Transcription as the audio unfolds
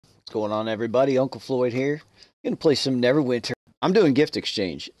What's going on, everybody? Uncle Floyd here. Gonna play some Neverwinter. I'm doing gift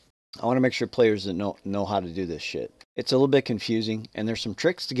exchange. I want to make sure players that know how to do this shit. It's a little bit confusing, and there's some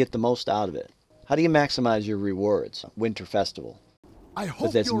tricks to get the most out of it. How do you maximize your rewards? Winter Festival.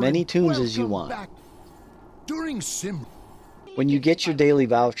 With as many tunes as you want. During Simril. When you get your daily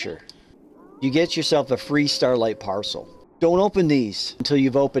voucher, you get yourself a free Starlight parcel. Don't open these until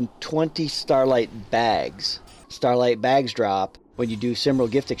you've opened 20 Starlight bags. Starlight bags drop when you do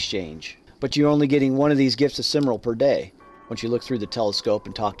Simril gift exchange, but you're only getting one of these gifts of Simril per day. Once you look through the telescope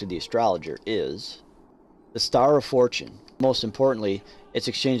and talk to the astrologer, is the Star of Fortune. Most importantly, it's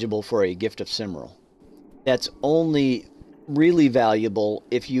exchangeable for a gift of Simril. That's only really valuable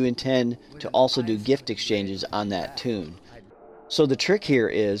if you intend to also do gift exchanges on that tune. So the trick here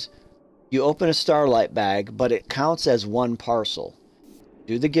is you open a Starlight bag, but it counts as one parcel.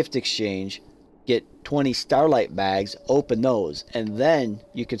 Do the gift exchange, get 20 Starlight bags, open those, and then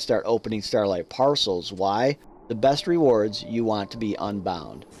you can start opening Starlight parcels. Why? The best rewards you want to be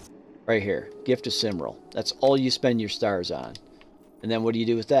unbound. Right here, gift of Simril. That's all you spend your stars on. And then what do you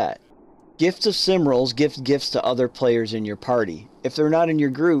do with that? Gifts of Simrils give gifts to other players in your party. If they're not in your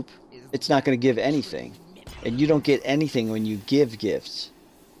group, it's not going to give anything. And you don't get anything when you give gifts.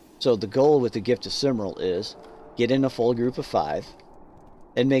 So the goal with the gift of Simril is get in a full group of 5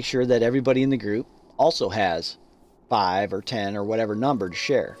 and make sure that everybody in the group also has 5 or 10 or whatever number to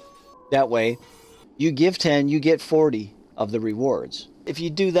share. That way, you give 10, you get 40 of the rewards. If you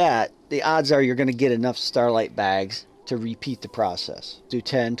do that, the odds are you're going to get enough Starlight bags to repeat the process. Do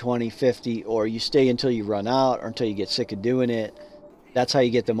 10, 20, 50, or you stay until you run out or until you get sick of doing it. That's how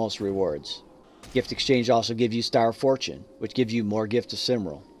you get the most rewards. Gift exchange also gives you Star of Fortune, which gives you more gifts of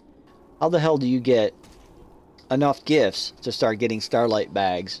Simril. How the hell do you get enough gifts to start getting Starlight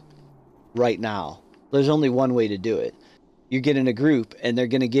bags right now? There's only one way to do it. You get in a group and they're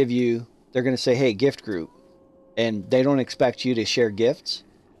going to say, hey, gift group. And they don't expect you to share gifts.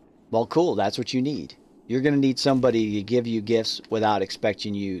 Well, cool, that's what you need. You're going to need somebody to give you gifts without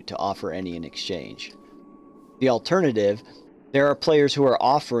expecting you to offer any in exchange. The alternative, there are players who are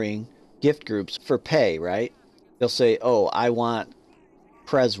offering gift groups for pay, right? They'll say, oh, I want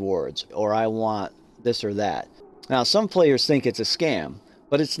Prez wards, or I want this or that. Now, some players think it's a scam,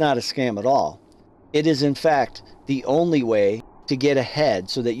 but it's not a scam at all. It is, in fact, the only way to get ahead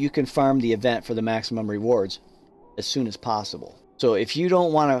so that you can farm the event for the maximum rewards as soon as possible. So if you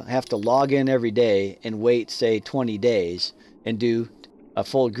don't want to have to log in every day and wait, say, 20 days and do a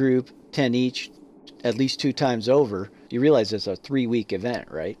full group, 10 each, at least 2 times over, you realize it's a 3-week event,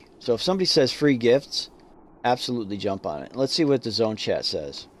 right? So if somebody says free gifts, absolutely jump on it. Let's see what the zone chat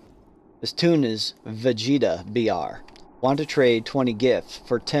says. This tune is Vegeta BR. Want to trade 20 gifts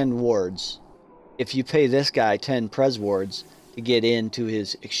for 10 wards. If you pay this guy 10 Prez wards to get into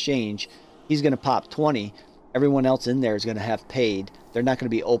his exchange, he's going to pop 20. Everyone else in there is going to have paid. They're not going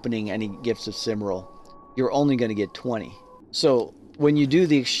to be opening any gifts of Simril. You're only going to get 20. So when you do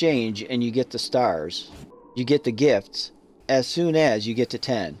the exchange and you get the stars, you get the gifts, as soon as you get to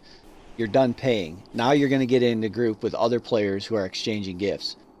 10, you're done paying. Now you're going to get in the group with other players who are exchanging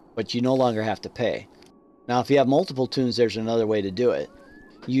gifts, but you no longer have to pay. Now if you have multiple tunes, there's another way to do it.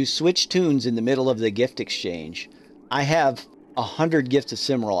 You switch tunes in the middle of the gift exchange. I have 100 gifts of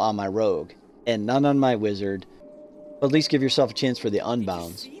Simril on my rogue and none on my wizard. At least give yourself a chance for the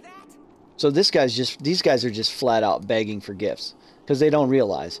unbounds. So these guys are just flat out begging for gifts because they don't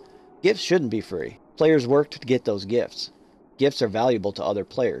realize gifts shouldn't be free. Players work to get those gifts. Gifts are valuable to other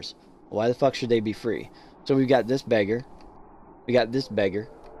players. Why the fuck should they be free? So we've got this beggar. We got this beggar.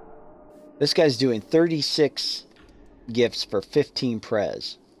 This guy's doing 36 gifts for 15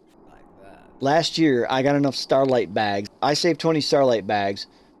 Prez. Last year, I got enough Starlight bags. I saved 20 Starlight bags.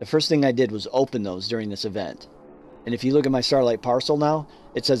 The first thing I did was open those during this event. And if you look at my Starlight parcel now,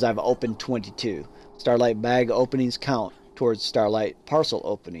 it says I've opened 22. Starlight bag openings count towards Starlight parcel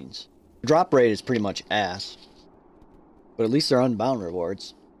openings. The drop rate is pretty much ass. But at least they're unbound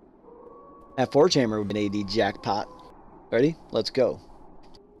rewards. That Forge Hammer would be an AD jackpot. Ready? Let's go.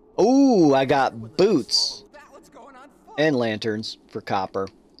 Ooh, I got boots. And lanterns for copper.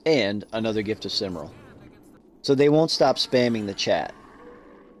 And another gift of Simril. So they won't stop spamming the chat.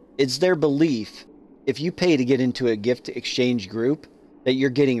 It's their belief, if you pay to get into a gift exchange group, that you're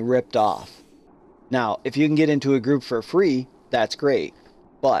getting ripped off. Now, if you can get into a group for free, that's great.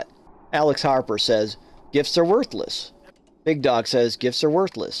 But Alex Harper says, gifts are worthless. Big Dog says, gifts are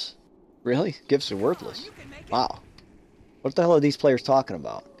worthless. Really? Gifts are worthless? Wow. What the hell are these players talking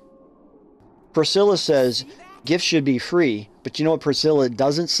about? Priscilla says, gifts should be free. But you know what Priscilla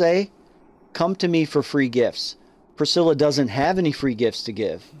doesn't say? Come to me for free gifts. Priscilla doesn't have any free gifts to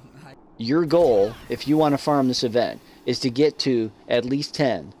give. Your goal, if you want to farm this event, is to get to at least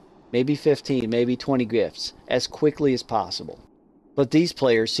 10, maybe 15, maybe 20 gifts as quickly as possible. But these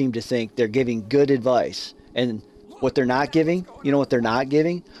players seem to think they're giving good advice. And what they're not giving, you know what they're not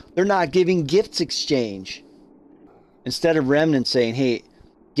giving? They're not giving gifts exchange. Instead of Remnant saying, hey,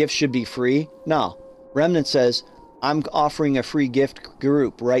 gifts should be free. No, Remnant says, I'm offering a free gift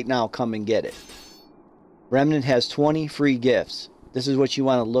group right now. Come and get it. Remnant has 20 free gifts. This is what you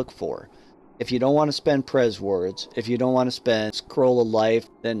want to look for. If you don't want to spend Prez words, if you don't want to spend Scroll of Life,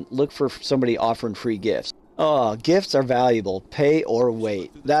 then look for somebody offering free gifts. Oh, gifts are valuable. Pay or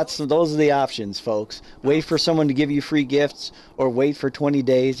wait. Those are the options, folks. Wait for someone to give you free gifts, or wait for 20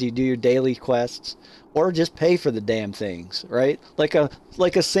 days, you do your daily quests, or just pay for the damn things, right? Like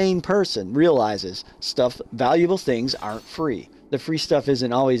a sane person realizes valuable things aren't free. The free stuff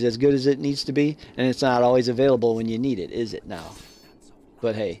isn't always as good as it needs to be, and it's not always available when you need it, is it now?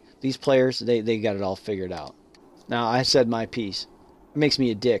 But hey, these players, they got it all figured out. Now, I said my piece. It makes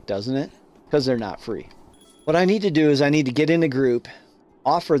me a dick, doesn't it? Because they're not free. What I need to do is I need to get in a group,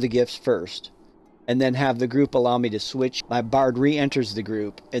 offer the gifts first, and then have the group allow me to switch. My bard re-enters the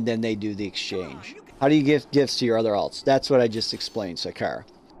group, and then they do the exchange. How do you give gifts to your other alts? That's what I just explained, Sakara.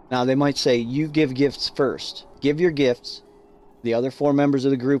 Now, they might say, you give gifts first. Give your gifts. The other 4 members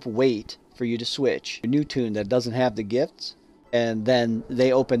of the group wait for you to switch. A new tune that doesn't have the gifts, and then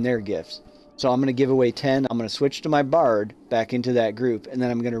they open their gifts. So I'm going to give away 10. I'm going to switch to my bard back into that group, and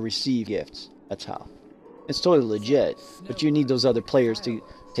then I'm going to receive gifts. That's how. It's totally legit, but you need those other players to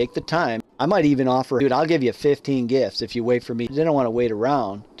take the time. I might even offer, dude, I'll give you 15 gifts if you wait for me. They don't want to wait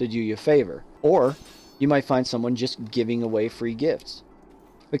around to do you a favor. Or you might find someone just giving away free gifts.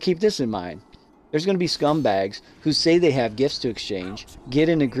 But keep this in mind. There's going to be scumbags who say they have gifts to exchange, get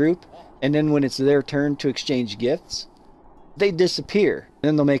in a group, and then when it's their turn to exchange gifts, they disappear.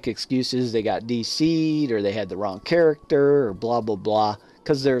 Then they'll make excuses. They got DC'd, or they had the wrong character, or blah, blah, blah,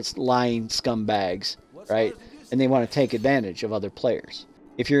 because they're lying scumbags, right? And they want to take advantage of other players.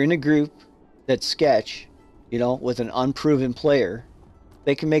 If you're in a group that's sketch, you know, with an unproven player,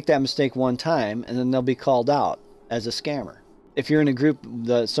 they can make that mistake one time, and then they'll be called out as a scammer. If you're in a group,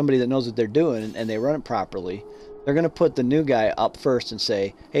 somebody that knows what they're doing, and they run it properly, they're going to put the new guy up first and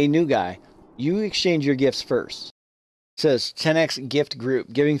say, hey, new guy, you exchange your gifts first. It says 10x gift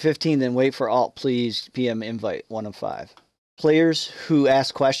group, giving 15, then wait for alt, please, PM invite, 1 of 5. Players who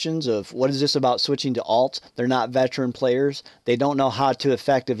ask questions of what is this about switching to alt, they're not veteran players. They don't know how to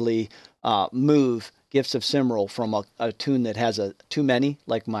effectively move Gifts of Simril from a tune that has too many,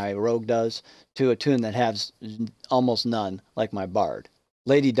 like my rogue does, to a tune that has almost none, like my bard.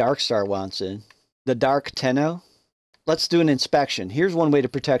 Lady Darkstar wants in. The Dark Tenno. Let's do an inspection. Here's one way to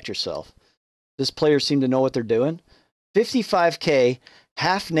protect yourself. This player seemed to know what they're doing. 55k,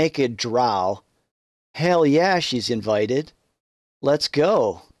 half-naked drow. Hell yeah, she's invited. Let's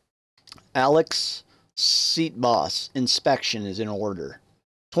go. Alex, seat boss. Inspection is in order.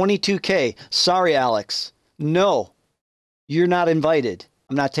 22k. Sorry, Alex. No, you're not invited.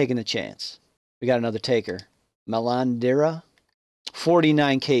 I'm not taking a chance. We got another taker. Melandira.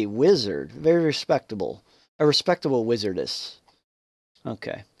 49k wizard. Very respectable. A respectable wizardess.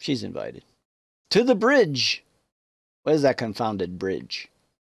 Okay, she's invited. To the bridge. What is that confounded bridge?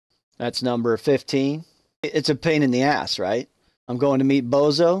 That's number 15. It's a pain in the ass, right? I'm going to meet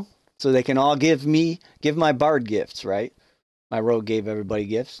Bozo, so they can all give my bard gifts, right? My rogue gave everybody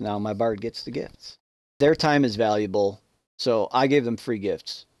gifts. Now my bard gets the gifts. Their time is valuable, so I gave them free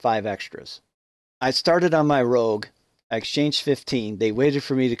gifts, 5 extras. I started on my rogue. I exchanged 15. They waited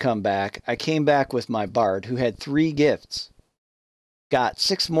for me to come back. I came back with my bard, who had 3 gifts. Got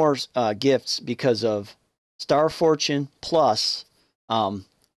 6 more gifts because of Star Fortune plus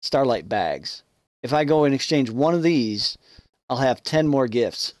Starlight bags. If I go and exchange one of these, I'll have 10 more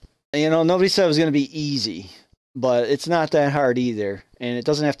gifts. You know, nobody said it was going to be easy, but it's not that hard either, and it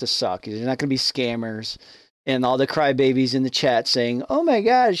doesn't have to suck. There's not going to be scammers and all the crybabies in the chat saying, oh my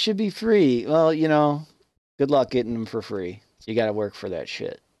god, it should be free. Well, you know, good luck getting them for free. You got to work for that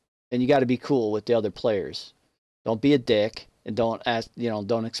shit. And you got to be cool with the other players. Don't be a dick, and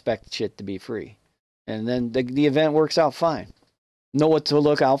don't expect shit to be free. And then the event works out fine. Know what to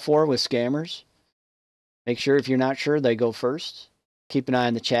look out for with scammers. Make sure if you're not sure, they go first. Keep an eye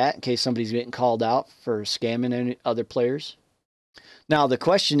on the chat in case somebody's getting called out for scamming any other players. Now, the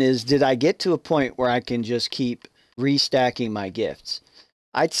question is, did I get to a point where I can just keep restacking my gifts?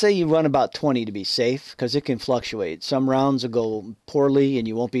 I'd say you run about 20 to be safe, because it can fluctuate. Some rounds will go poorly, and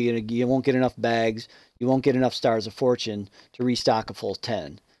you won't get enough bags. You won't get enough stars of fortune to restock a full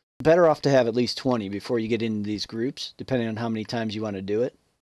 10. Better off to have at least 20 before you get into these groups, depending on how many times you want to do it.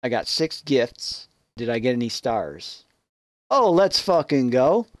 I got 6 gifts. Did I get any stars? Oh, let's fucking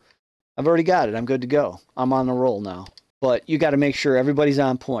go. I've already got it. I'm good to go. I'm on the roll now. But you got to make sure everybody's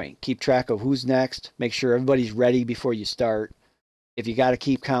on point. Keep track of who's next. Make sure everybody's ready before you start. If you got to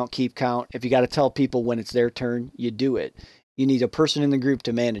keep count, keep count. If you got to tell people when it's their turn, you do it. You need a person in the group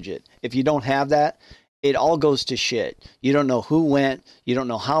to manage it. If you don't have that, it all goes to shit. You don't know who went. You don't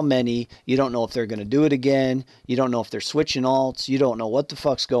know how many. You don't know if they're going to do it again. You don't know if they're switching alts. You don't know what the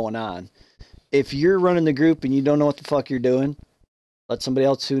fuck's going on. If you're running the group and you don't know what the fuck you're doing, let somebody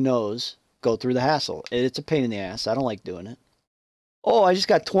else who knows go through the hassle. It's a pain in the ass. I don't like doing it. Oh, I just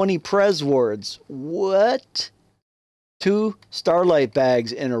got 20 Prez wards. What? 2 Starlight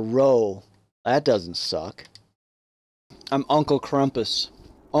bags in a row. That doesn't suck. I'm Uncle Crumpus.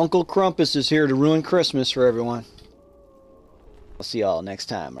 Uncle Crumpus is here to ruin Christmas for everyone. I'll see y'all next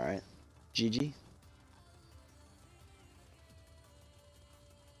time, alright? GG.